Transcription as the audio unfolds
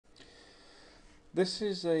This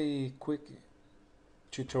is a quick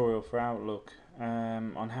tutorial for Outlook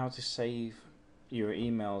on how to save your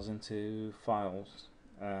emails into files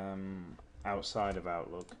outside of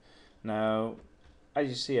Outlook. Now, as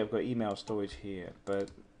you see, I've got email storage here,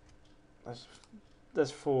 but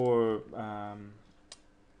that's for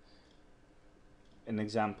an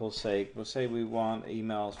example's sake. We'll say we want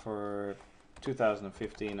emails for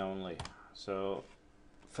 2015 only. So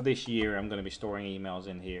for this year, I'm going to be storing emails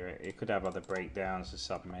in here. It could have other breakdowns, the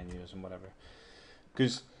submenus and whatever.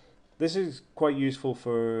 Because this is quite useful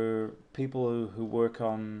for people who work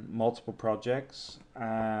on multiple projects,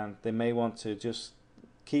 and they may want to just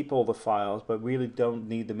keep all the files but really don't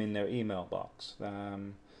need them in their email box.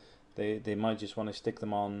 They might just want to stick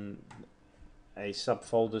them on a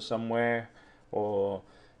subfolder somewhere, or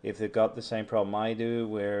if they've got the same problem I do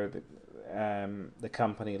where the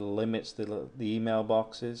company limits the email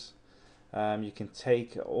boxes, you can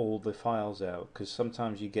take all the files out, because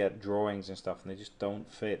sometimes you get drawings and stuff and they just don't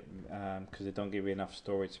fit because they don't give you enough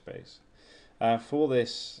storage space. For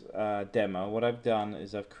this demo, what I've done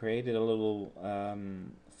is I've created a little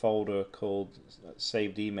folder called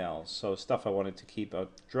saved emails. So stuff I wanted to keep, I'll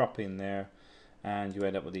drop in there and you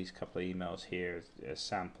end up with these couple of emails here as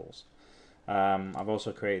samples. I've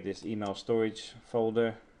also created this email storage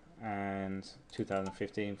folder and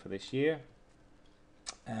 2015 for this year.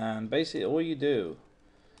 And basically all you do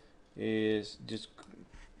is just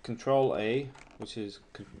Control A, which is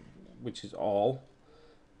all,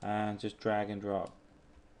 and just drag and drop.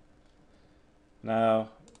 Now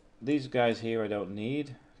these guys here I don't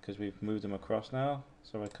need because we've moved them across now,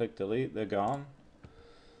 so if I click delete, they're gone.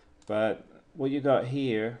 But what you got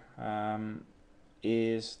here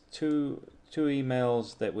is two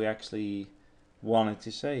emails that we actually wanted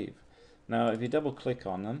to save. Now if you double click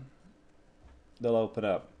on them, they'll open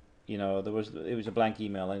up. You know, it was a blank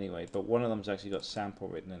email anyway, but one of them's actually got sample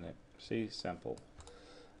written in it. See, sample.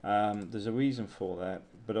 There's a reason for that,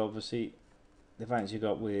 but obviously the advantage you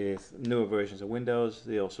got with newer versions of Windows,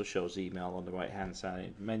 it also shows email on the right hand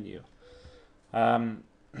side menu.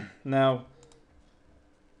 Now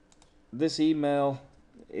this email,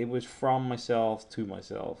 it was from myself to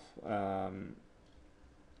myself.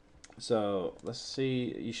 So let's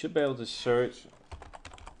see, you should be able to search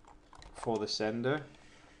for the sender.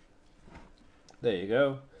 There you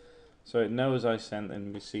go. So it knows I sent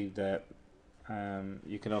and received that.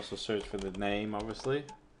 You can also search for the name, obviously.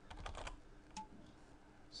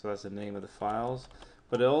 So that's the name of the files.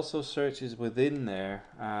 But it also searches within there.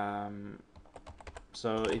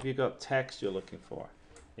 So if you've got text you're looking for,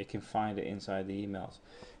 it can find it inside the emails.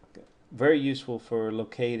 Very useful for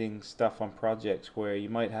locating stuff on projects where you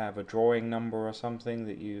might have a drawing number or something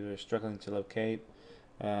that you're struggling to locate.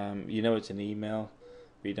 You know it's an email,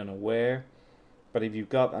 but you don't know where. But if you've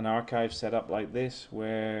got an archive set up like this,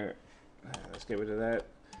 where let's get rid of that,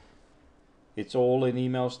 it's all in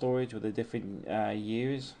email storage with the different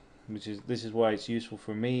years, this is why it's useful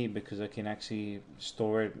for me, because I can actually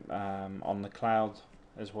store it on the cloud,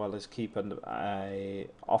 as well as keep a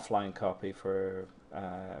offline copy for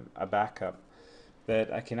a backup.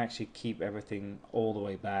 That I can actually keep everything all the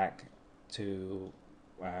way back to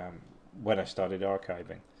when I started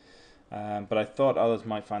archiving. But I thought others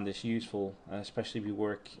might find this useful, especially if you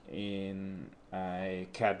work in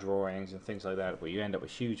CAD drawings and things like that, where you end up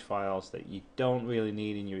with huge files that you don't really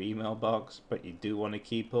need in your email box, but you do want to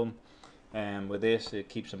keep them. And with this, it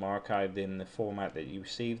keeps them archived in the format that you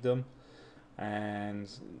received them, and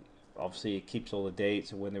obviously it keeps all the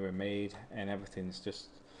dates of when they were made, and everything's just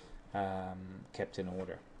kept in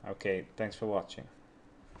order. Okay, thanks for watching.